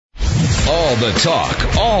All the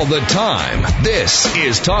talk, all the time. This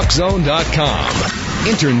is TalkZone.com.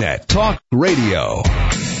 Internet Talk Radio.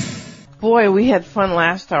 Boy, we had fun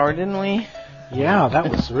last hour, didn't we? Yeah, that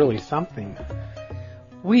was really something.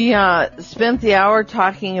 We spent the hour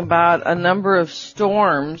talking about a number of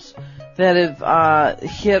storms that have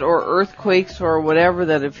hit, or earthquakes or whatever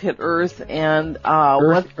that have hit Earth, and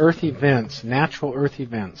Earth events, natural Earth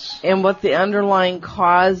events, and what the underlying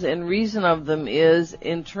cause and reason of them is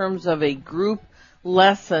in terms of a group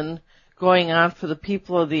lesson going on for the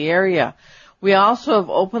people of the area. We also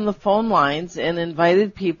have opened the phone lines and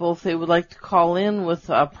invited people, if they would like to call in with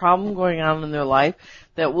a problem going on in their life,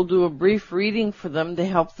 that we'll do a brief reading for them to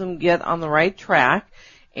help them get on the right track.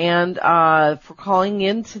 And for calling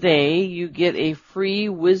in today, you get a free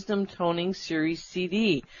Wisdom Toning Series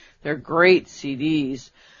CD. They're great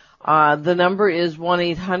CDs. The number is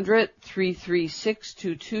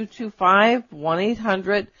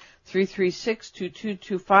 1-800-336-2225,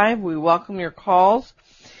 1-800-336-2225. We welcome your calls.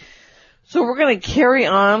 So we're going to carry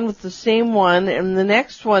on with the same one, and the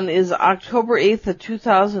next one is October 8th of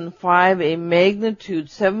 2005, a magnitude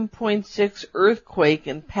 7.6 earthquake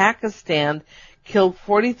in Pakistan killed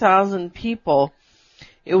 40,000 people.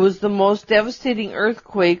 It was the most devastating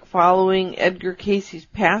earthquake following Edgar Cayce's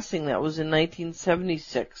passing. That was in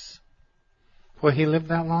 1976. Well, he lived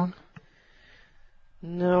that long?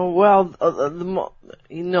 No, well,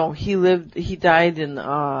 he died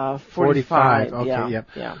in 45. Okay,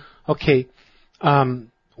 yeah. Okay,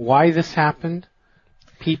 why this happened?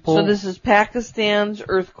 So this is Pakistan's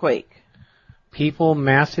earthquake. People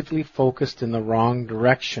massively focused in the wrong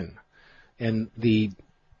direction. And the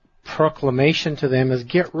proclamation to them is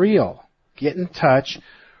get real, get in touch,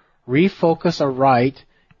 refocus aright,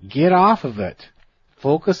 get off of it,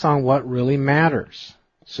 focus on what really matters.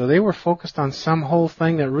 So they were focused on some whole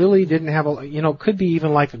thing that really didn't have could be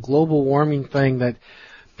even like a global warming thing that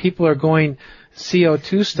people are going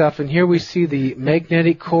CO2 stuff, and here we see the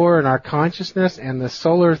magnetic core in our consciousness, and the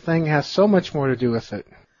solar thing has so much more to do with it.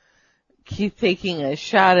 Keep taking a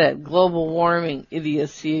shot at global warming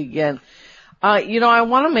idiocy again. I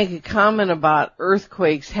want to make a comment about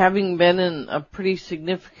earthquakes. Having been in a pretty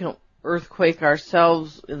significant earthquake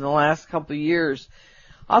ourselves in the last couple of years,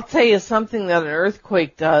 I'll tell you something that an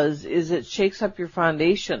earthquake does is it shakes up your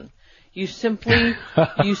foundation. You simply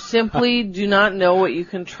do not know what you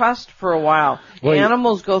can trust for a while. Well,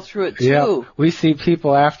 animals go through it too. Yeah, we see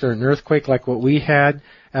people after an earthquake like what we had,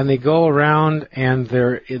 and they go around and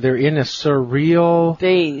they're in a surreal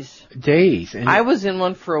daze. And I was in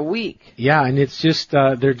one for a week. Yeah, and it's just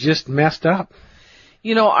they're just messed up.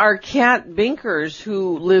 Our cat Binkers,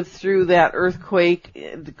 who lived through that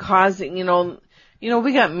earthquake, causing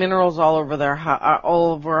we got minerals all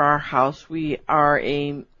over our house. We are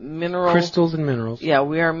a mineral crystals and minerals. Yeah,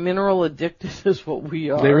 we are mineral addicted, is what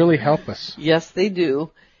we are. They really help us. Yes, they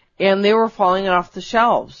do. And they were falling off the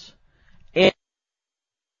shelves. And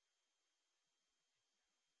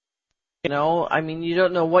you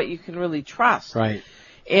don't know what you can really trust. Right.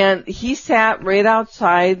 And he sat right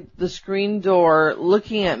outside the screen door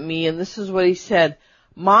looking at me, and this is what he said: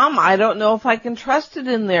 "Mom, I don't know if I can trust it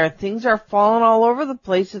in there. Things are falling all over the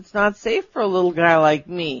place. It's not safe for a little guy like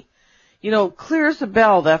me." Clear as a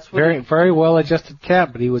bell. That's what. Very well adjusted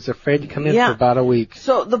cat, but he was afraid to come in for about a week.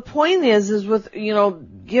 So the point is with,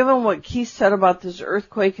 given what Keith said about this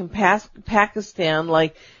earthquake in Pakistan,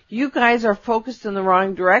 you guys are focused in the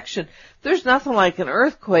wrong direction. There's nothing like an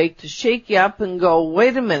earthquake to shake you up and go,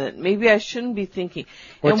 wait a minute, maybe I shouldn't be thinking.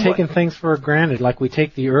 We're taking things for granted, like we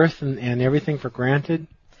take the earth and everything for granted.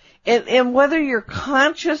 And whether you're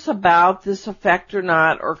conscious about this effect or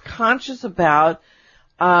not, or conscious about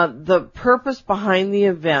the purpose behind the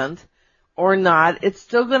event or not, it's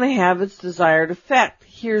still going to have its desired effect.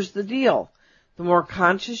 Here's the deal. The more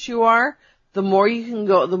conscious you are, the more you can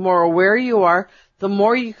go, the more aware you are, the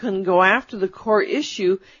more you can go after the core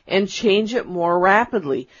issue and change it more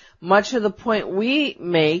rapidly. Much of the point we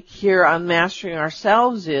make here on Mastering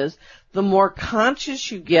Ourselves is the more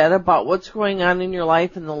conscious you get about what's going on in your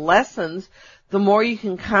life and the lessons, the more you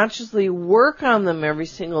can consciously work on them every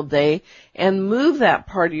single day and move that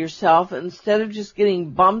part of yourself instead of just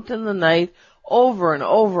getting bumped in the night over and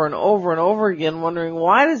over and over and over again, wondering,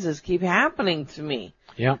 why does this keep happening to me?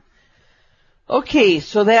 Yeah. Okay,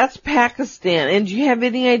 so that's Pakistan. And do you have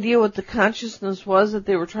any idea what the consciousness was that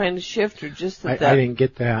they were trying to shift, or just that? I didn't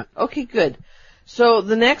get that. Okay, good. So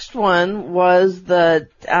the next one was the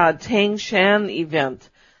Tangshan event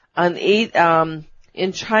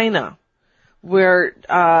in China, where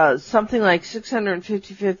something like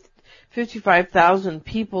 655,000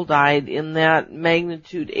 people died in that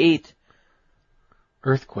magnitude 8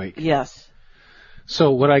 earthquake. Yes.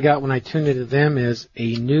 So what I got when I tuned into them is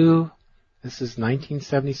this is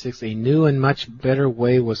 1976, a new and much better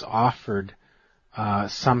way was offered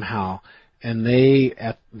somehow. And they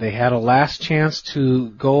had a last chance to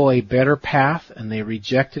go a better path, and they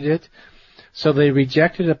rejected it. So they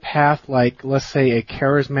rejected a path like, let's say, a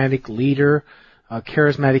charismatic leader, a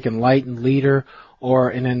charismatic enlightened leader, or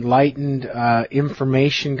an enlightened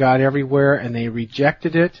information got everywhere, and they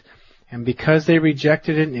rejected it. And because they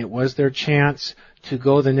rejected it, and it was their chance to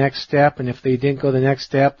go the next step, and if they didn't go the next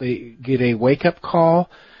step, they get a wake-up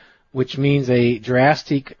call, which means a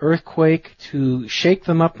drastic earthquake to shake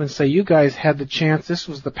them up and say, you guys had the chance, this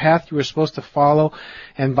was the path you were supposed to follow,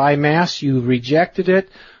 and by mass you rejected it,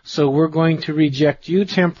 so we're going to reject you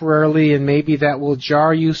temporarily, and maybe that will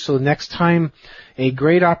jar you, so next time a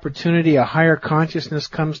great opportunity, a higher consciousness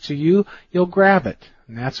comes to you, you'll grab it.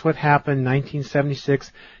 And that's what happened,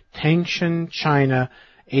 1976, Tangshan, China,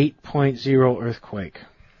 8.0 earthquake.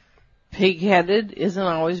 Pig-headed isn't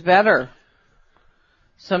always better.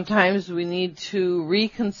 Sometimes we need to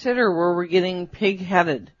reconsider where we're getting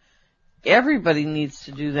pig-headed. Everybody needs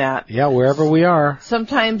to do that. Yeah, wherever we are.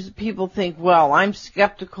 Sometimes people think, well, I'm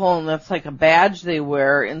skeptical and that's like a badge they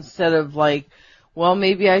wear, instead of like, well,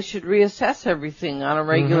 maybe I should reassess everything on a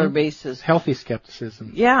regular basis. Healthy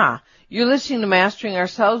skepticism. Yeah. You're listening to Mastering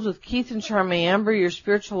Ourselves with Keith and Charmaine Amber, your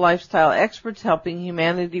spiritual lifestyle experts helping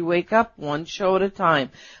humanity wake up one show at a time.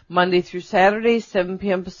 Monday through Saturday, 7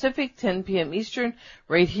 p.m. Pacific, 10 p.m. Eastern,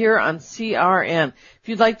 right here on CRN. If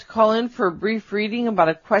you'd like to call in for a brief reading about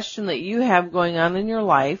a question that you have going on in your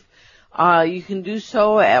life, you can do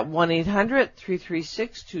so at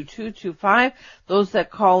 1-800-336-2225. Those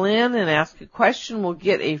that call in and ask a question will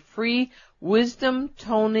get a free Wisdom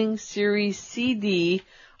Toning Series CD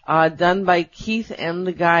done by Keith and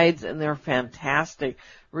the guides, and they're fantastic.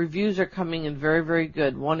 Reviews are coming in very, very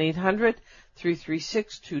good.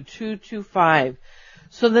 1-800-336-2225.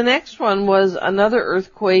 So the next one was another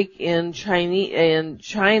earthquake in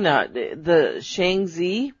China, the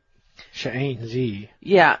Shaanxi. Shaanxi.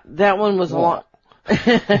 Yeah, that one was a long...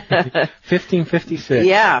 1556.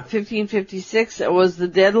 Yeah, 1556. It was the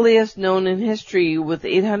deadliest known in history, with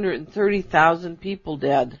 830,000 people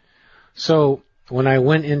dead. So when I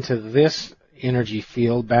went into this energy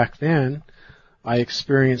field back then, I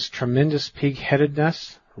experienced tremendous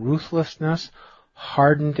pig-headedness, ruthlessness,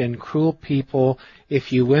 hardened and cruel people.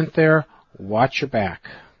 If you went there, watch your back.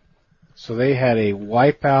 So they had a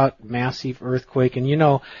wipeout, massive earthquake, and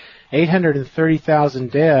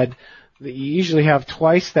 830,000 dead. You usually have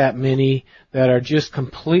twice that many that are just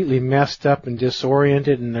completely messed up and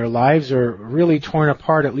disoriented, and their lives are really torn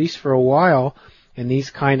apart, at least for a while, in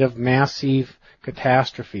these kind of massive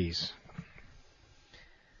catastrophes.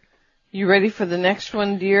 You ready for the next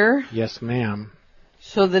one, dear? Yes, ma'am.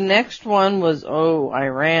 So the next one was,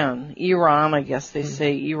 Iran, I guess they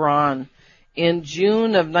say, Iran. In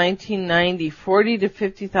June of 1990, 40 to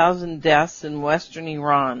 50,000 deaths in western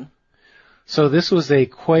Iran. So this was a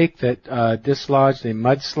quake that dislodged a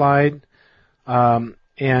mudslide.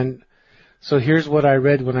 And so here's what I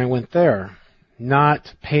read when I went there.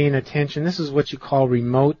 Not paying attention. This is what you call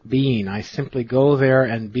remote being. I simply go there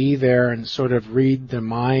and be there and sort of read their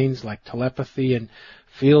minds like telepathy and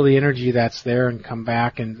feel the energy that's there and come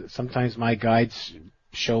back, and sometimes my guides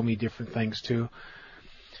show me different things too.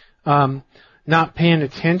 Not paying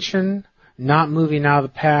attention, not moving out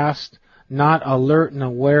of the past, not alert and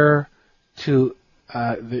aware to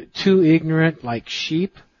too ignorant like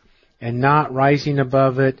sheep, and not rising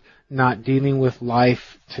above it, not dealing with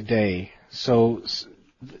life today. So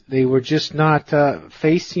they were just not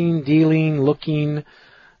facing, dealing, looking.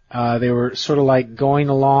 They were sort of like going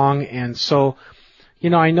along. And so,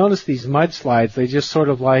 I noticed these mudslides, they just sort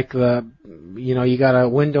of like you got a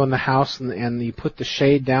window in the house and you put the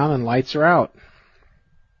shade down and lights are out.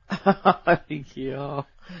 Yeah.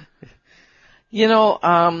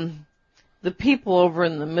 The people over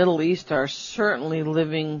in the Middle East are certainly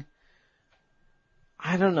living,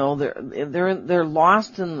 I don't know, they're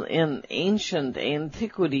lost in ancient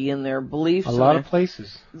antiquity in their beliefs. A lot of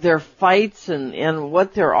places. Their fights and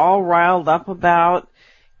what they're all riled up about.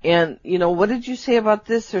 And, what did you say about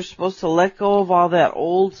this? They're supposed to let go of all that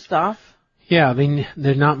old stuff? Yeah,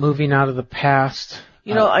 they're not moving out of the past.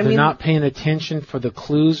 They're not paying attention for the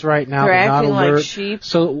clues right now. They're not acting alert. like sheep.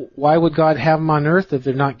 So why would God have them on earth if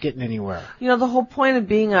they're not getting anywhere? The whole point of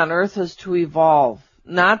being on earth is to evolve.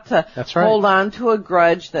 Not to hold on to a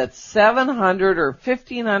grudge that's 700 or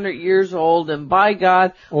 1,500 years old, and by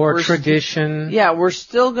God... Or tradition. We're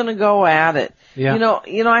still going to go at it. Yeah.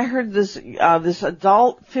 You know, I heard this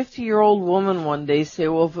adult 50-year-old woman one day say,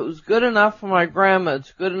 well, if it was good enough for my grandma,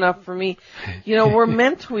 it's good enough for me. You know, we're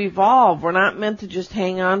meant to evolve. We're not meant to just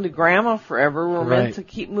hang on to grandma forever. We're meant to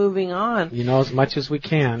keep moving on. You know, as much as we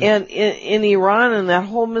can. And in Iran and that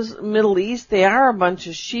whole Middle East, they are a bunch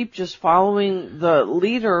of sheep just following the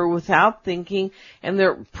leader without thinking, and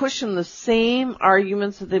they're pushing the same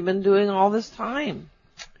arguments that they've been doing all this time.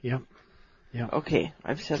 Yep. Yeah. Okay,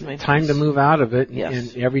 I've said my time piece. to move out of it. Yes.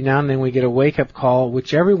 And every now and then we get a wake-up call,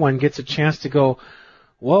 which everyone gets a chance to go,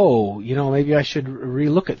 whoa, you know, maybe I should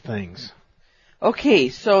relook at things. Okay,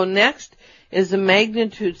 so next is a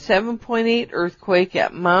magnitude 7.8 earthquake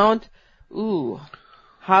at Mount, Huascarán?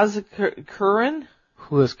 Huascarán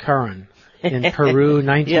in Peru,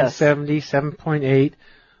 1970, yes.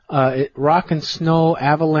 7.8. Rock and snow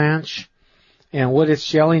avalanche. And what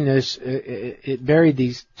it's yelling is, it buried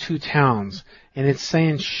these two towns. And it's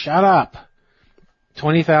saying, shut up.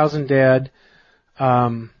 20,000 dead.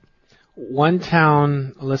 One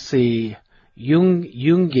town, let's see,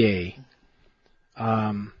 Yungay.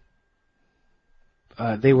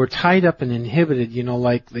 They were tied up and inhibited, you know,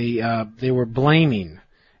 like they were blaming.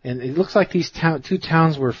 And it looks like these two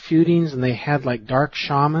towns were feudings, and they had like dark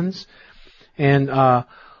shamans. And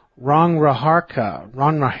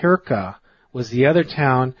Rangahirka was the other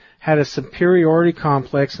town, had a superiority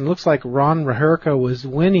complex, and looks like Rangahirka was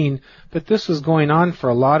winning, but this was going on for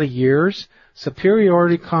a lot of years.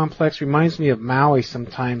 Superiority complex reminds me of Maui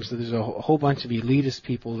sometimes. There's a whole bunch of elitist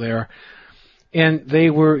people there. And they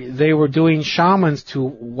were doing shamans to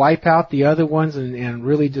wipe out the other ones and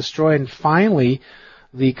really destroy. And finally,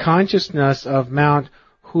 the consciousness of Mount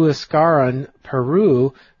Huascarán,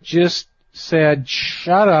 Peru, just said,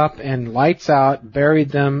 shut up, and lights out, buried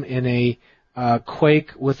them in a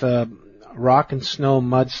quake with a rock and snow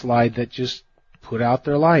mudslide that just put out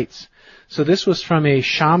their lights. So this was from a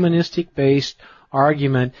shamanistic-based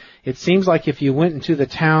argument. It seems like if you went into the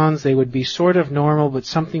towns, they would be sort of normal, but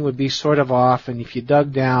something would be sort of off, and if you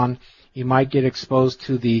dug down, you might get exposed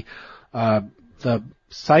to the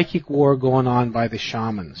psychic war going on by the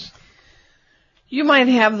shamans. You might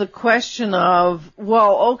have the question of,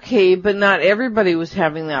 well, okay, but not everybody was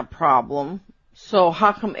having that problem. So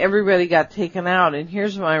how come everybody got taken out? And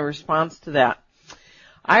here's my response to that.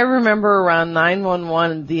 I remember around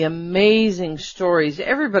 9/11 the amazing stories.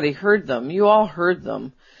 Everybody heard them. You all heard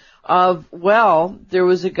them. Of, well, there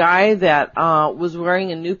was a guy that was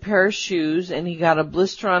wearing a new pair of shoes, and he got a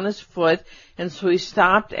blister on his foot, and so he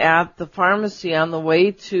stopped at the pharmacy on the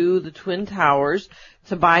way to the Twin Towers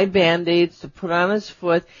to buy Band-Aids to put on his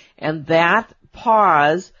foot, and that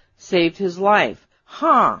pause saved his life.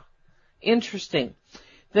 Interesting.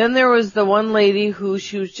 Then there was the one lady who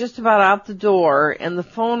she was just about out the door, and the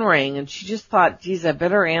phone rang, and she just thought, geez, I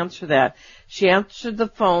better answer that. She answered the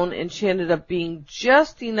phone, and she ended up being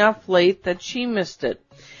just enough late that she missed it.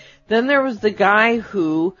 Then there was the guy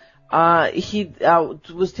who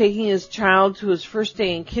was taking his child to his first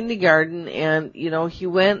day in kindergarten, and, you know, he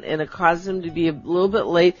went, and it caused him to be a little bit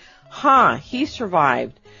late. He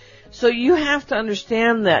survived. So you have to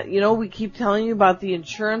understand that, you know, we keep telling you about the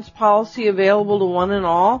insurance policy available to one and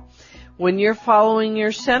all. When you're following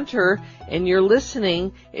your center and you're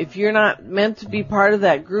listening, if you're not meant to be part of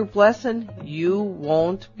that group lesson, you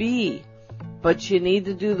won't be. But you need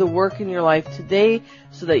to do the work in your life today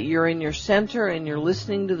so that you're in your center and you're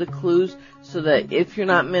listening to the clues so that if you're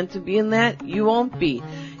not meant to be in that, you won't be.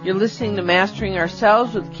 You're listening to Mastering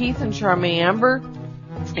Ourselves with Keith and Charmaine Amber,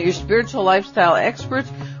 your spiritual lifestyle experts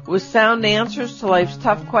with sound answers to life's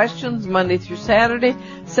tough questions, Monday through Saturday,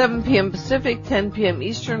 7 p.m. Pacific, 10 p.m.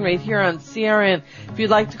 Eastern, right here on CRN. If you'd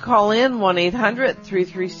like to call in,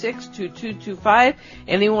 1-800-336-2225.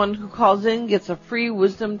 Anyone who calls in gets a free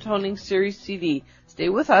Wisdom Toning Series CD. Stay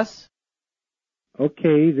with us.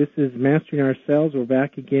 Okay, this is Mastering Ourselves. We're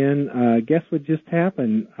back again. Guess what just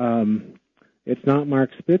happened? It's not Mark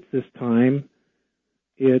Spitz this time.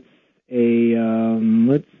 It's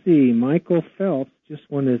Michael Phelps just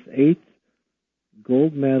won his 8th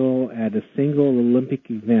gold medal at a single Olympic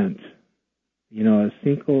event. You know, a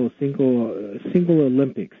single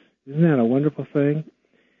Olympics. Isn't that a wonderful thing?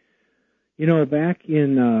 You know, back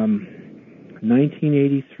in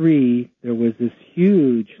 1983, there was this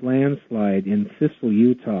huge landslide in Thistle,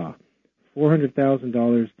 Utah.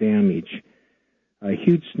 $400,000 damage. A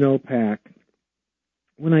huge snowpack.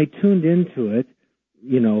 When I tuned into it,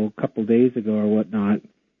 you know, a couple days ago or whatnot,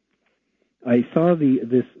 I saw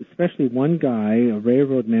this, especially one guy, a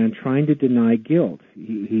railroad man, trying to deny guilt.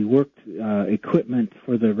 He worked equipment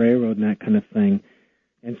for the railroad and that kind of thing.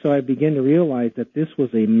 And so I began to realize that this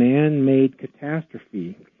was a man-made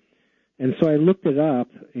catastrophe. And so I looked it up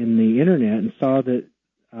in the internet and saw that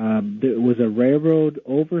there was a railroad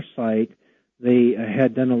oversight. They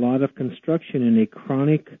had done a lot of construction in a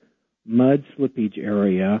chronic mud slippage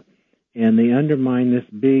area, and they undermined this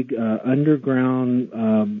big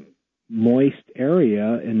underground moist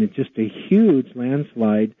area, and it's just a huge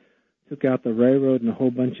landslide took out the railroad and a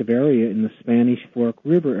whole bunch of area in the Spanish Fork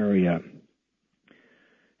River area.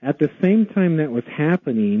 At the same time that was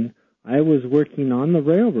happening, I was working on the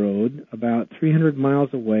railroad about 300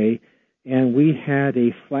 miles away, and we had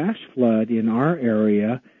a flash flood in our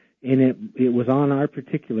area, and it was on our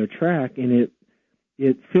particular track, and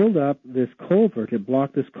it filled up this culvert. It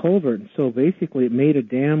blocked this culvert, and so basically it made a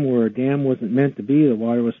dam where a dam wasn't meant to be. The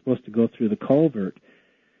water was supposed to go through the culvert.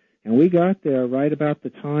 And we got there right about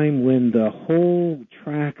the time when the whole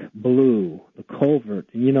track blew, the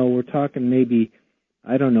culvert. And, we're talking maybe,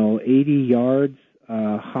 80 yards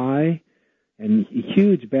high and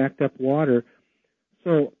huge backed up water.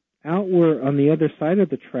 So out where on the other side of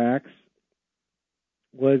the tracks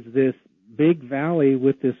was this big valley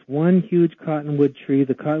with this one huge cottonwood tree.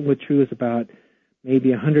 The cottonwood tree was about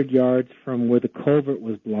maybe 100 yards from where the culvert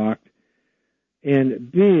was blocked.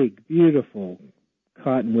 And big, beautiful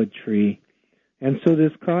cottonwood tree. And so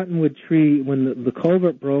this cottonwood tree, when the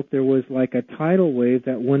culvert broke, there was like a tidal wave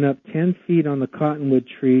that went up 10 feet on the cottonwood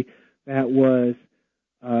tree that was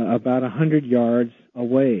about 100 yards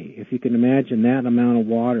away, if you can imagine that amount of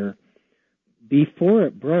water. Before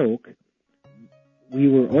it broke, we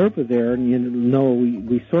were over there, and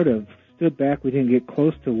we sort of stood back. We didn't get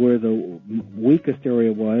close to where the weakest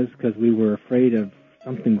area was because we were afraid of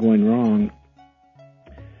something going wrong.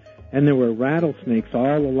 And there were rattlesnakes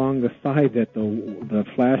all along the side that the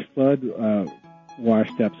flash flood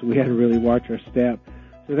washed up, so we had to really watch our step.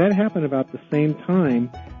 So that happened about the same time,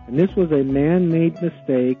 and this was a man-made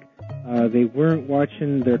mistake. They weren't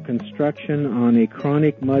watching their construction on a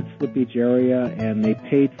chronic mud slippage area, and they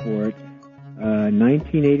paid for it.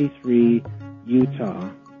 1983, Utah.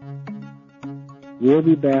 We'll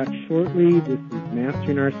be back shortly. This is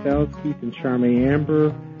Mastering Ourselves, Keith and Charmaine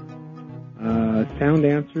Amber. Sound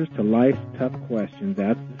answers to life's tough questions.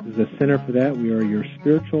 This is a center for that. We are your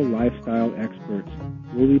spiritual lifestyle experts.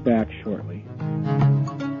 We'll be back shortly.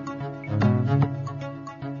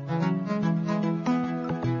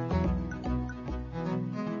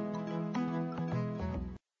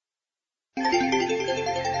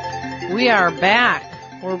 We are back.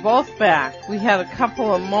 We're both back. We had a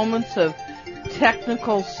couple of moments of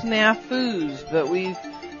technical snafus, but we've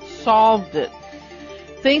solved it.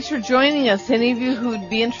 Thanks for joining us. Any of you who would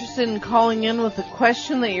be interested in calling in with a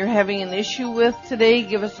question that you're having an issue with today,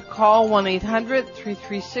 give us a call,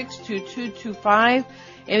 1-800-336-2225.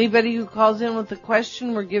 Anybody who calls in with a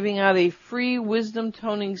question, we're giving out a free wisdom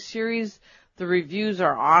toning series. The reviews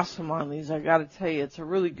are awesome on these. I got to tell you, it's a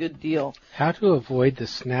really good deal. How to avoid the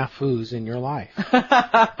snafus in your life.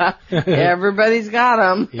 Everybody's got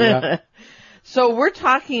them. Yeah. So we're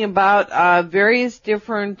talking about various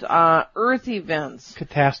different Earth events.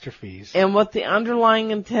 Catastrophes. And what the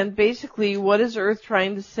underlying intent, basically, what is Earth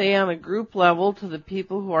trying to say on a group level to the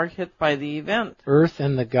people who are hit by the event? Earth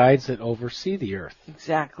and the guides that oversee the Earth.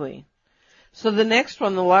 Exactly. So the next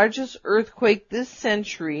one, the largest earthquake this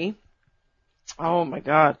century. Oh, my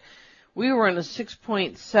God. We were in a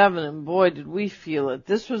 6.7, and boy, did we feel it.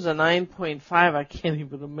 This was a 9.5. I can't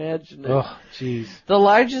even imagine it. Oh, jeez. The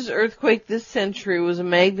largest earthquake this century was a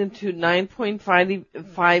magnitude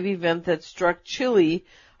 9.5 event that struck Chile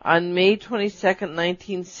on May 22nd,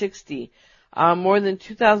 1960. More than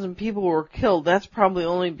 2,000 people were killed. That's probably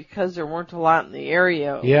only because there weren't a lot in the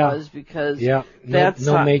area. Yeah. It was because that's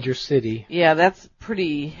no major city. Yeah, that's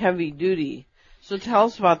pretty heavy duty. So tell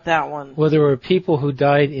us about that one. Well, there were people who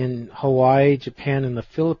died in Hawaii, Japan, and the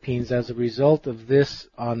Philippines as a result of this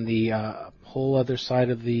on the whole other side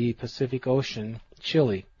of the Pacific Ocean,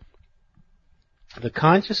 Chile. The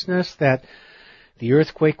consciousness that the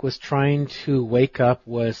earthquake was trying to wake up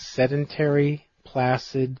was sedentary,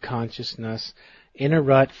 placid consciousness in a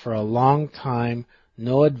rut for a long time,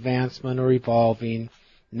 no advancement or evolving,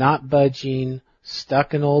 not budging,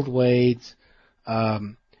 stuck in old ways,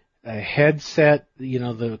 a headset,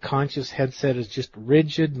 the conscious headset is just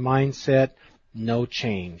rigid mindset, no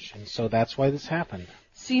change. And so that's why this happened.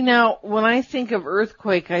 See, now, when I think of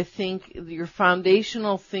earthquake, I think your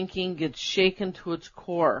foundational thinking gets shaken to its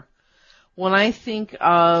core. When I think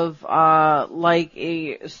of, like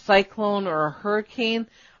a cyclone or a hurricane,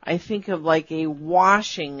 I think of like a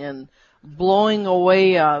washing and blowing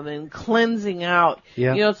away of and cleansing out.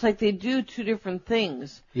 Yeah. It's like they do two different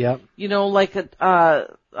things. Yep. Like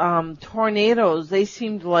tornadoes, they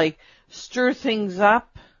seem to like stir things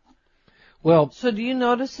up Well, So do you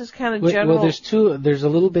notice this kind of general? well, there's a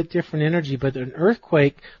little bit different energy, but an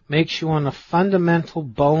earthquake makes you on a fundamental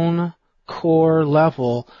bone core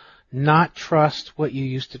level not trust what you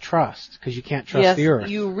used to trust, because you can't trust the earth. Yes,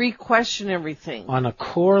 you re-question everything. On a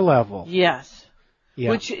core level. Yes.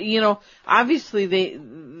 Yeah. Which, obviously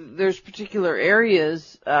there's particular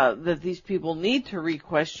areas that these people need to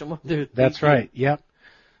re-question what they're thinking. That's right, yep.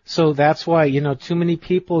 So that's why, too many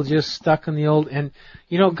people just stuck in the old, and,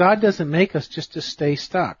 God doesn't make us just to stay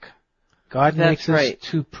stuck. God makes us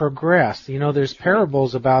to progress. There's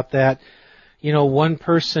parables about that. One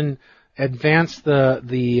person advanced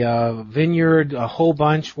the vineyard a whole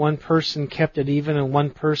bunch, one person kept it even, and one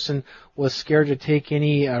person was scared to take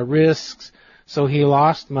any risks, so he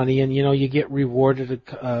lost money, and, you get rewarded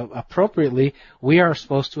appropriately. We are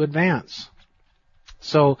supposed to advance.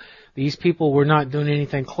 So these people were not doing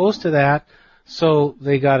anything close to that, so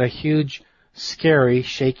they got a huge, scary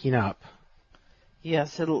shaking up.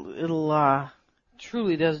 Yes, it'll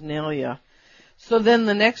truly does nail you. So then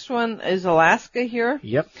the next one is Alaska here.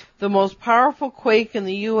 Yep. The most powerful quake in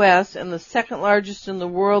the U.S. and the second largest in the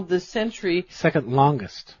world this century. Second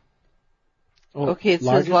longest. Oh, okay, it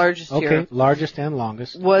says largest here. Okay, largest and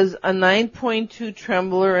longest. Was a 9.2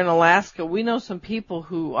 trembler in Alaska. We know some people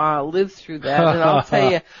who lived through that, and I'll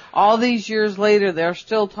tell you, all these years later, they're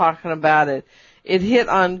still talking about it. It hit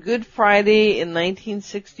on Good Friday in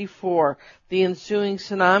 1964. The ensuing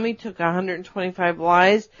tsunami took 125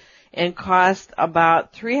 lives and cost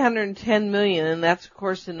about $310 million, and that's, of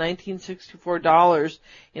course, in 1964 dollars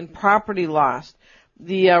in property lost.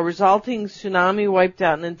 The resulting tsunami wiped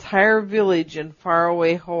out an entire village in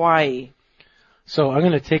faraway Hawaii. So I'm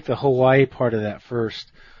going to take the Hawaii part of that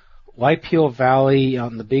first. Waipio Valley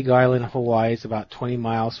on the Big Island of Hawaii is about 20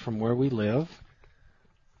 miles from where we live.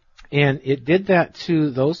 And it did that to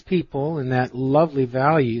those people in that lovely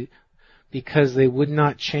valley because they would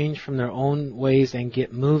not change from their own ways and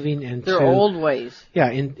get moving into their old ways. Yeah,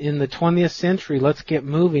 in the 20th century, let's get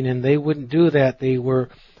moving, and they wouldn't do that. They were,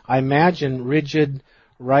 I imagine, rigid,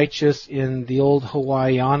 righteous in the old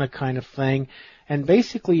Hawaiiana kind of thing. And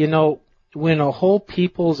basically, when a whole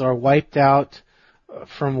peoples are wiped out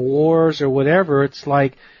from wars or whatever, it's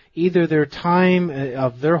like either their time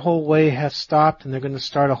of their whole way has stopped and they're going to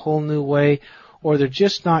start a whole new way, or they're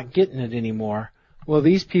just not getting it anymore. Well,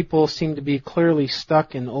 these people seem to be clearly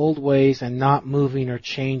stuck in old ways and not moving or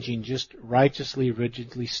changing, just righteously,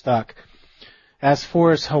 rigidly stuck. As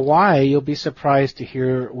far as Hawaii, you'll be surprised to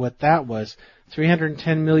hear what that was.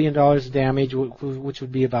 $310 million damage, which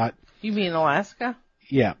would be about... You mean Alaska?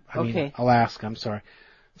 Yeah, I mean Alaska, I'm sorry.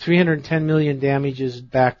 310 million damages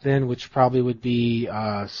back then, which probably would be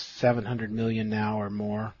 700 million now or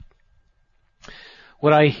more.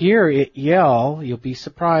 What I hear it yell, you'll be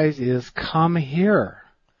surprised, is come here.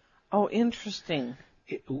 Oh, interesting.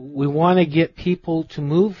 We want to get people to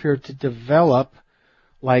move here to develop,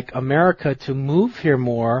 like America, to move here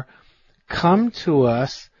more. Come to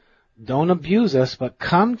us. Don't abuse us, but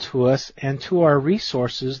come to us and to our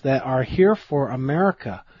resources that are here for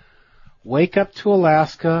America. Wake up to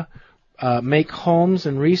Alaska, make homes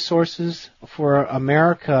and resources for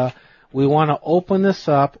America. We want to open this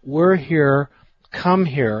up. We're here. Come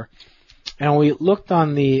here. And we looked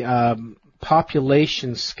on the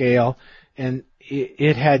population scale, and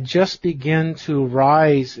it had just begun to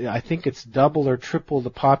rise. I think it's double or triple the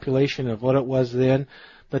population of what it was then.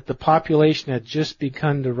 But the population had just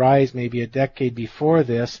begun to rise maybe a decade before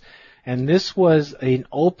this, and this was an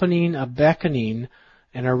opening, a beckoning,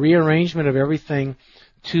 and a rearrangement of everything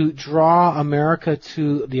to draw America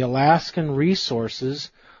to the Alaskan resources.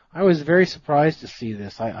 I was very surprised to see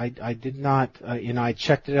this. I did not, I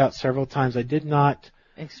checked it out several times. I did not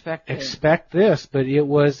expect this, but it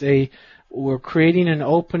was we're creating an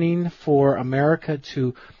opening for America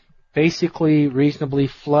to basically reasonably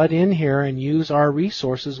flood in here and use our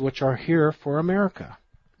resources, which are here for America.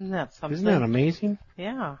 Isn't that something? Isn't that amazing?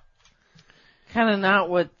 Yeah. Kind of not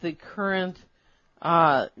what the current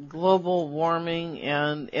global warming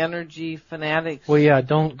and energy fanatics. Well, yeah,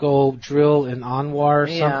 don't go drill in Anwar or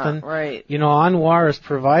something. Yeah, right. Anwar is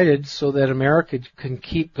provided so that America can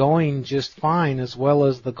keep going just fine, as well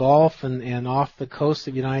as the Gulf and off the coast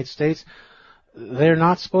of the United States. They're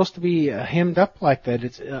not supposed to be hemmed up like that.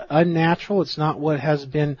 It's unnatural. It's not what has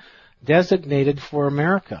been designated for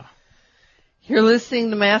America. You're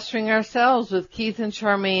listening to Mastering Ourselves with Keith and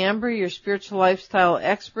Charmaine Amber, your spiritual lifestyle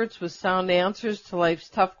experts with sound answers to life's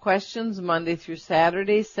tough questions, Monday through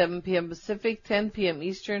Saturday, 7 p.m. Pacific, 10 p.m.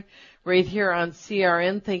 Eastern, right here on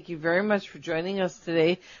CRN. Thank you very much for joining us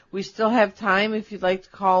today. We still have time if you'd like to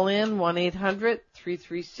call in,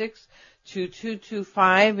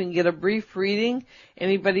 1-800-336-2225 and get a brief reading.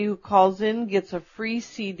 Anybody who calls in gets a free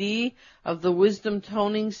CD of the Wisdom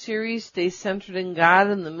Toning series, Stay Centered in God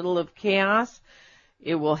in the Middle of Chaos.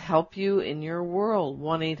 It will help you in your world.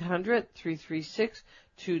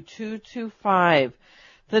 1-800-336-2225.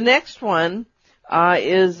 The next one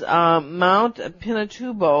is Mount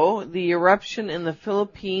Pinatubo, the eruption in the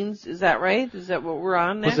Philippines. Is that right? Is that what we're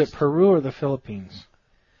on next? Was it Peru or the Philippines?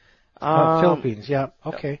 Philippines, yeah.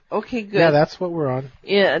 Okay. Okay, good. Yeah, that's what we're on.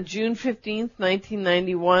 Yeah, June 15th,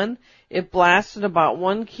 1991, it blasted about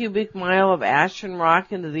 1 cubic mile of ash and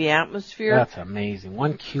rock into the atmosphere. That's amazing.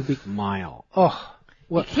 1 cubic mile. Oh,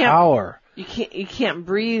 what You can't- power. You can't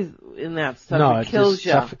breathe in that stuff. No, it it kills just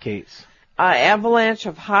you. suffocates. Avalanche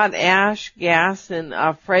of hot ash, gas, and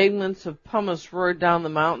fragments of pumice roared down the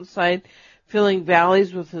mountainside, filling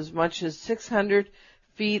valleys with as much as 600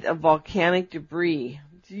 feet of volcanic debris.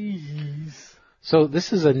 Jeez. So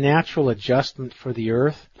this is a natural adjustment for the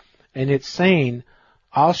earth, and it's saying,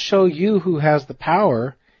 I'll show you who has the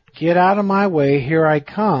power. Get out of my way. Here I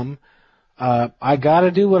come. I gotta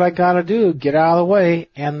do what I gotta do. Get out of the way.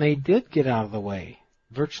 And they did get out of the way.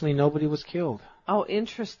 Virtually nobody was killed. Oh,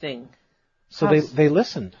 interesting. So they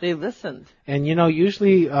listened. They listened. And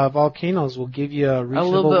usually volcanoes will give you a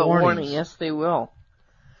reasonable little bit warnings. warning. Yes, they will.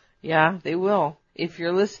 Yeah, they will. If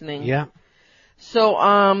you're listening. Yeah. So,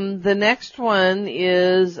 the next one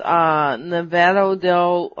is, Nevado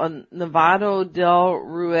del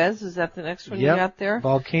Ruiz. Is that the next one you got there?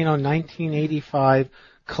 Volcano 1985,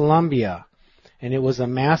 Colombia. And it was a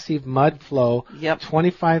massive mud flow. Yep.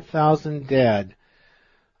 25,000 dead.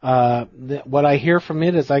 What I hear from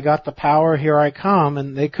it is, I got the power, here I come,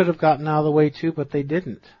 and they could have gotten out of the way too, but they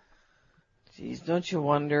didn't. Jeez, don't you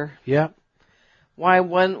wonder? Yep. Why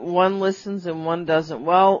one listens and one doesn't?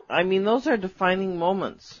 Well, I mean, those are defining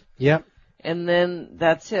moments. Yep. And then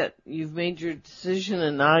that's it. You've made your decision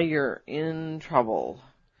and now you're in trouble.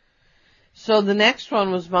 So the next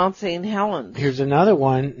one was Mount St. Helens. Here's another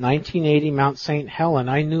one, 1980 Mount St. Helen.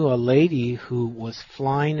 I knew a lady who was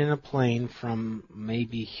flying in a plane from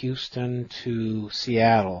maybe Houston to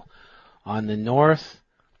Seattle on the northeast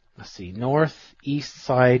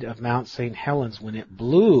side of Mount St. Helens when it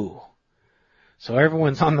blew. So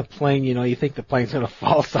everyone's on the plane, you think the plane's going to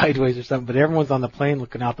fall sideways or something, but everyone's on the plane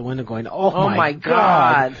looking out the window going, oh my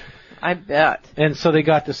God. I bet. And so they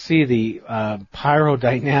got to see the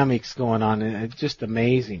pyrodynamics going on, and it's just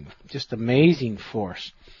amazing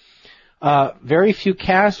force. Very few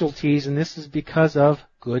casualties, and this is because of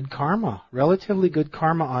good karma, relatively good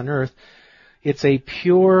karma on Earth. It's a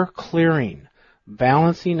pure clearing,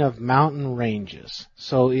 balancing of mountain ranges.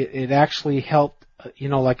 So it actually helped,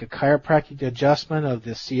 like a chiropractic adjustment of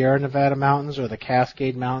the Sierra Nevada mountains or the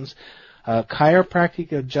Cascade Mountains.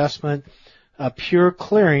 Chiropractic adjustment, a pure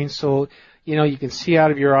clearing, so you can see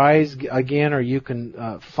out of your eyes again, or you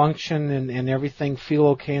can function and everything feel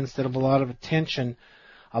okay instead of a lot of tension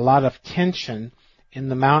in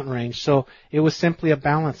the mountain range. So it was simply a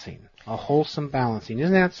balancing, a wholesome balancing.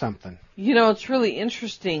 Isn't that something? It's really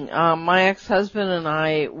interesting. My ex-husband and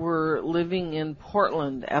I were living in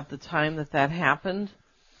Portland at the time that happened,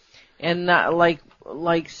 and not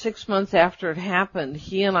like 6 months after it happened,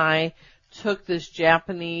 he and I took this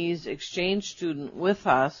Japanese exchange student with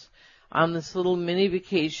us on this little mini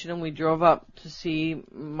vacation, and we drove up to see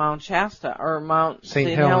Mount Shasta or Mount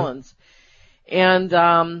St. Helens. And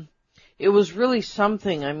it was really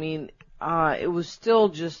something. I mean, it was still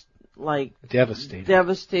just like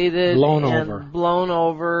devastated, blown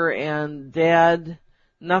over and dead.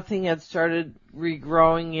 Nothing had started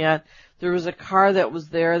regrowing yet. There was a car that was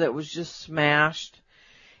there that was just smashed.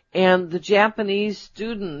 And the Japanese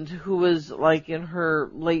student, who was like in her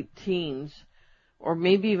late teens, or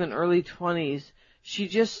maybe even early 20s, she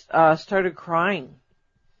just started crying.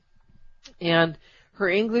 And her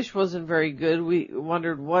English wasn't very good. We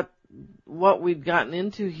wondered what we'd gotten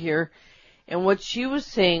into here. And what she was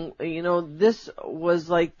saying, this was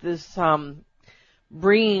like this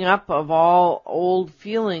bringing up of all old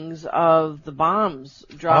feelings of the bombs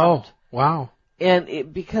dropped. Oh, wow.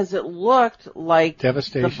 And because it looked like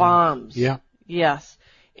devastation. The bombs. Yeah. Yes.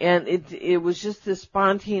 And it was just this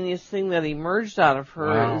spontaneous thing that emerged out of her.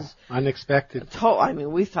 Wow. Unexpected.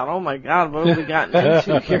 We thought, oh my God, what have we gotten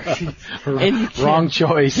into here? And wrong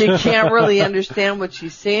choice. You can't really understand what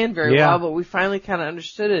she's saying very well, but we finally kind of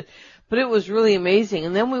understood it. But it was really amazing.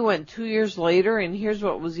 And then we went 2 years later, and here's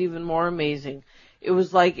what was even more amazing. It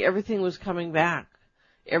was like everything was coming back.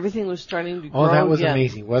 Everything was starting to grow Oh, that was again.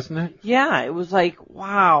 amazing, wasn't it? Yeah, it was like,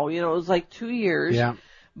 wow, it was like 2 years. Yeah.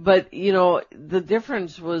 But, the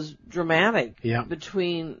difference was dramatic Yeah.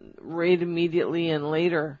 between right immediately and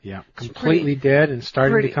later. Yeah. It's Completely dead and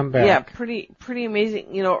starting to come back. Yeah, pretty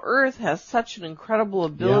amazing. Earth has such an incredible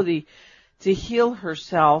ability to heal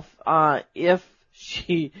herself, if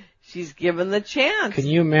she's given the chance. Can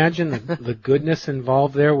you imagine the goodness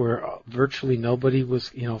involved there where virtually nobody was,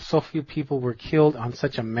 so few people were killed on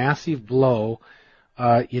such a massive blow?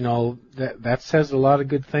 That says a lot of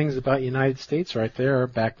good things about the United States right there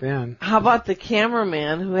back then. How about the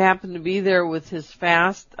cameraman who happened to be there with his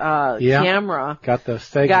fast camera? Got the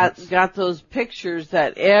segments. Got those pictures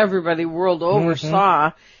that everybody world over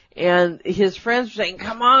saw, and his friends were saying,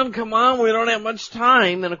 "Come on, we don't have much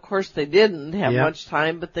time." And of course they didn't have much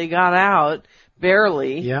time, but they got out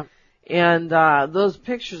barely. Yeah. And those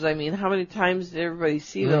pictures, I mean, how many times did everybody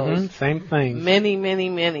see those? Same thing. Many.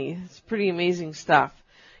 It's pretty amazing stuff.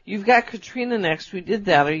 You've got Katrina next. We did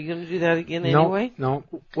that. Are you going to do that again anyway? No.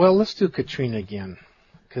 Well, let's do Katrina again,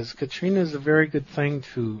 because Katrina is a very good thing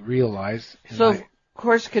to realize. Of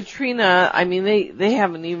course, Katrina, I mean, they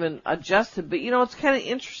haven't even adjusted, but it's kind of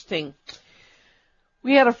interesting.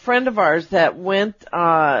 We had a friend of ours that went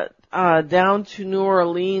down to New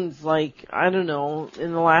Orleans, like, I don't know,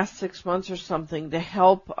 in the last 6 months or something to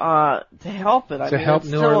help it. I mean, help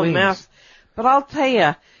it's New still Orleans. a mess. But I'll tell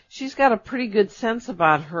you, she's got a pretty good sense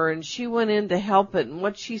about her, and she went in to help it. And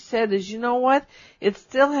what she said is, you know what? It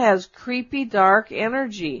still has creepy, dark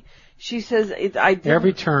energy. She says,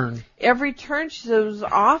 every turn, she said, it was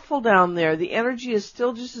awful down there. The energy is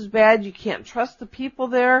still just as bad. You can't trust the people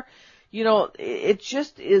there. It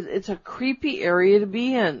just is, it's a creepy area to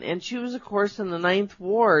be in. And she was, of course, in the 9th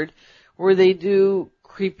Ward where they do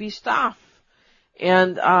creepy stuff.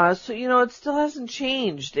 And, so, it still hasn't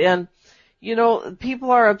changed. And, people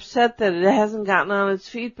are upset that it hasn't gotten on its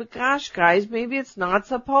feet, but gosh, guys, maybe it's not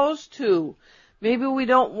supposed to. Maybe we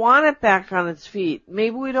don't want it back on its feet.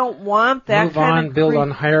 Maybe we don't want that Move on, build on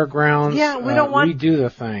higher grounds. Yeah, we don't want redo the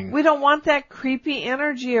thing. We don't want that creepy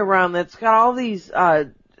energy around that's got all these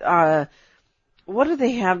what do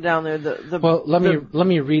they have down there? Let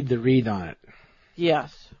me read the read on it.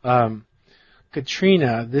 Yes.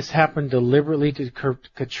 Katrina, this happened deliberately to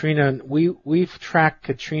Katrina. We've tracked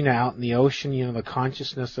Katrina out in the ocean, the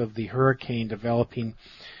consciousness of the hurricane developing,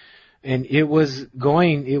 and it was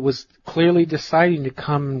clearly deciding to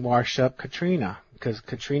come and wash up Katrina, because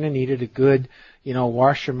Katrina needed a good,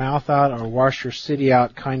 wash your mouth out or wash your city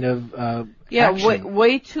out kind of action.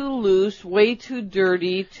 Way too loose, way too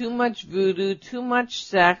dirty, too much voodoo, too much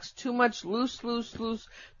sex, too much loose,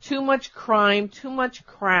 too much crime, too much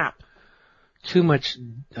crap. Too much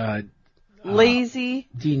lazy,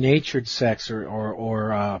 denatured sex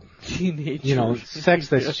or denatured. Sex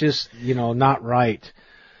that's just not right.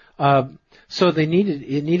 So it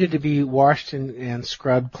needed to be washed and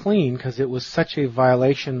scrubbed clean, because it was such a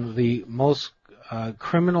violation of the most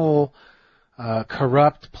criminal,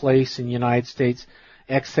 corrupt place in the United States.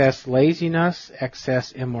 Excess laziness,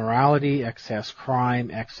 excess immorality, excess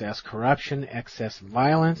crime, excess corruption, excess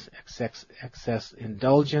violence, excess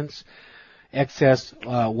indulgence, excess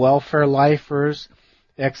welfare lifers,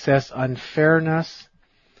 excess unfairness,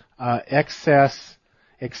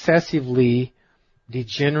 excessively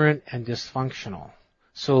degenerate and dysfunctional.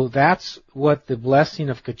 So that's what the blessing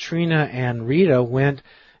of Katrina and Rita went,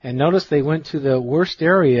 and notice they went to the worst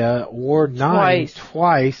area, Ward 9,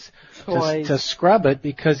 twice. To scrub it,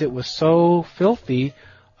 because it was so filthy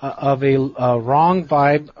of a wrong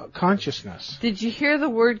vibe consciousness. Did you hear the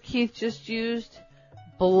word Keith just used?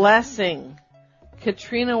 Blessing.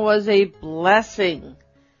 Katrina was a blessing.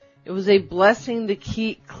 It was a blessing to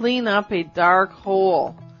clean up a dark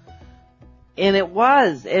hole. And it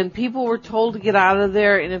was. And people were told to get out of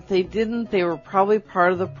there, and if they didn't, they were probably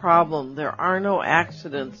part of the problem. There are no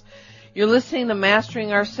accidents. You're listening to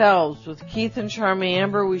Mastering Ourselves with Keith and Charmaine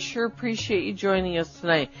Amber. We sure appreciate you joining us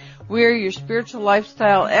tonight. We are your spiritual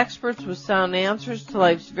lifestyle experts with sound answers to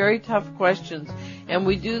life's very tough questions. And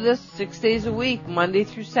we do this 6 days a week, Monday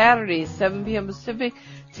through Saturday, 7 p.m. Pacific,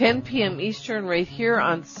 10 p.m. Eastern, right here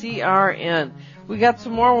on CRN. We got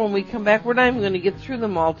some more when we come back. We're not even going to get through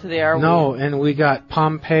them all today, are we? No, and we got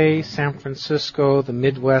Pompeii, San Francisco, the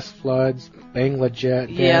Midwest floods, Bangladesh,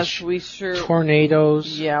 yes, we sure,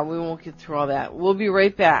 tornadoes. Yeah, we won't get through all that. We'll be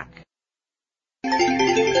right back.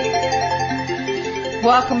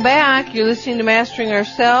 Welcome back. You're listening to Mastering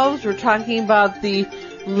Ourselves. We're talking about the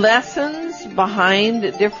lessons behind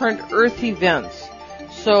different Earth events.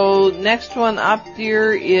 So next one up,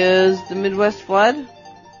 dear, is the Midwest flood.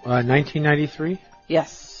 1993?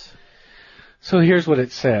 Yes. So here's what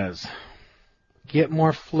it says. Get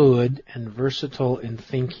more fluid and versatile in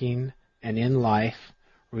thinking and in life.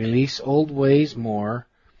 Release old ways more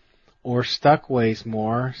or stuck ways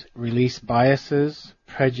more. Release biases,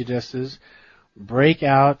 prejudices. Break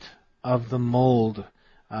out of the mold.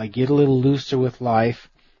 Get a little looser with life.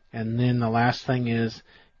 And then the last thing is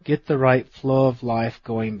get the right flow of life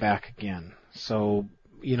going back again. So,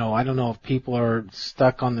 I don't know if people are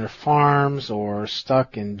stuck on their farms or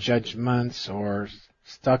stuck in judgments or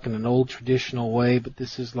stuck in an old traditional way, but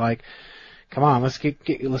this is like, come on, let's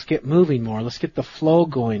get moving more. Let's get the flow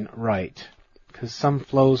going right, because some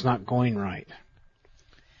flow's not going right.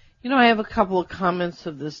 I have a couple of comments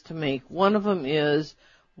of this to make. One of them is,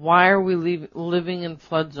 why are we living in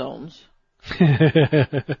flood zones?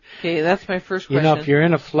 Okay, that's my first question. If you're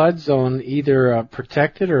in a flood zone, either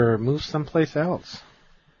protect it or move someplace else.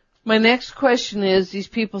 My next question is, these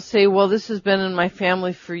people say, well, this has been in my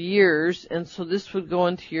family for years, and so this would go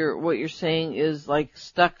into what you're saying is like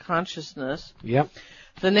stuck consciousness. Yep.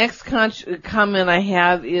 The next comment I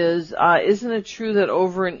have is, isn't it true that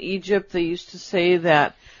over in Egypt they used to say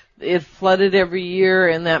that it flooded every year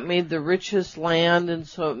and that made the richest land, and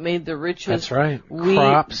so it made the richest That's right.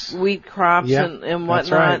 wheat crops Yep. and whatnot.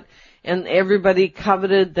 That's right. And everybody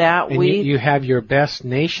coveted that and wheat. You have your best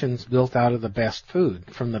nations built out of the best food,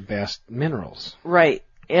 from the best minerals. Right.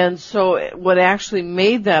 And so what actually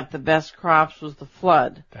made that the best crops was the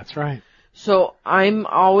flood. That's right. So I'm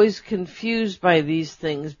always confused by these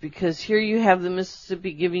things, because here you have the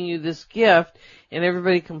Mississippi giving you this gift and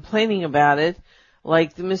everybody complaining about it,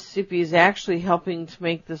 like the Mississippi is actually helping to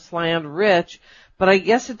make this land rich, but I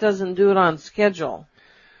guess it doesn't do it on schedule.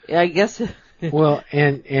 I guess Well,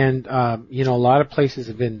 and a lot of places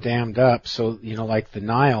have been dammed up. So, like the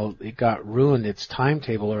Nile, it got ruined its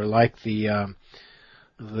timetable, or like the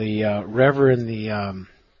river in the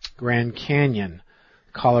Grand Canyon,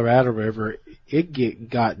 Colorado River, it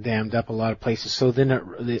got dammed up a lot of places. So then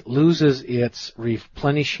it loses its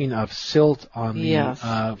replenishing of silt on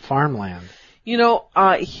the farmland.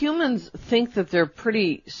 Humans think that they're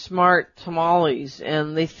pretty smart tamales,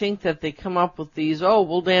 and they think that they come up with these,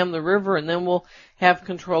 we'll dam the river and then we'll have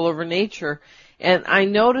control over nature. And I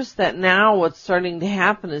notice that now what's starting to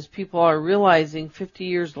happen is people are realizing 50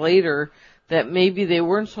 years later that maybe they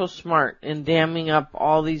weren't so smart in damming up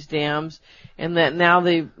all these dams, and that now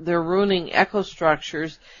they're ruining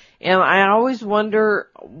ecostructures. And I always wonder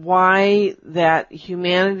why that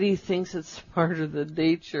humanity thinks it's smarter than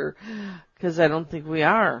nature, because I don't think we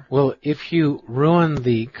are. Well, if you ruin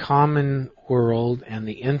the common world and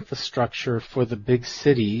the infrastructure for the big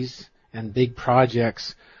cities and big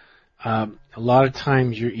projects, a lot of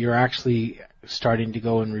times you're actually starting to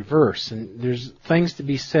go in reverse. And there's things to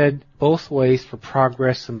be said both ways for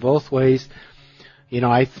progress, and both ways.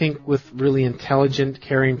 I think with really intelligent,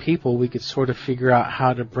 caring people, we could sort of figure out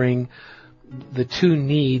how to bring the two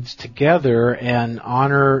needs together and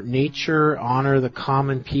honor nature, honor the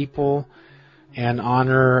common people, and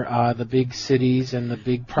honor the big cities and the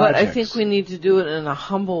big projects. But I think we need to do it in a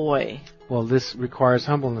humble way. Well, this requires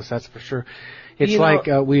humbleness, that's for sure. It's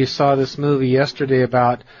we saw this movie yesterday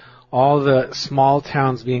about all the small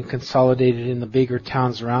towns being consolidated in the bigger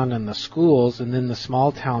towns around in the schools, and then the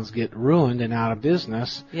small towns get ruined and out of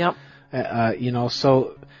business. Yep.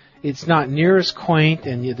 So it's not near as quaint,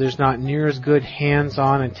 and there's not near as good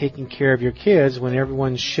hands-on and taking care of your kids when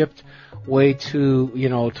everyone's shipped way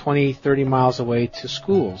to, 20, 30 miles away to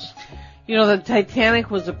schools. The Titanic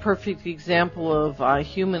was a perfect example of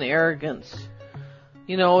human arrogance.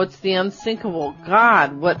 It's the unsinkable.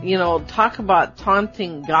 God, talk about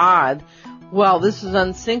taunting God. Well, this is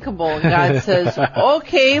unsinkable. And God says,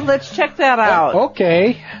 okay, let's check that out.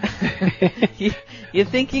 Okay. You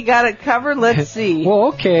think you got it covered? Let's see. Well,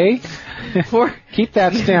 okay. Keep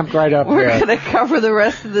that stamped right up there. We're going to cover the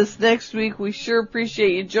rest of this next week. We sure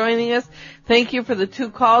appreciate you joining us. Thank you for the 2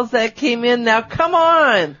 calls that came in. Now, come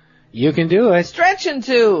on. You can do it. Stretch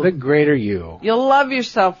into the greater you. You'll love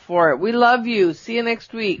yourself for it. We love you. See you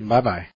next week. Bye-bye.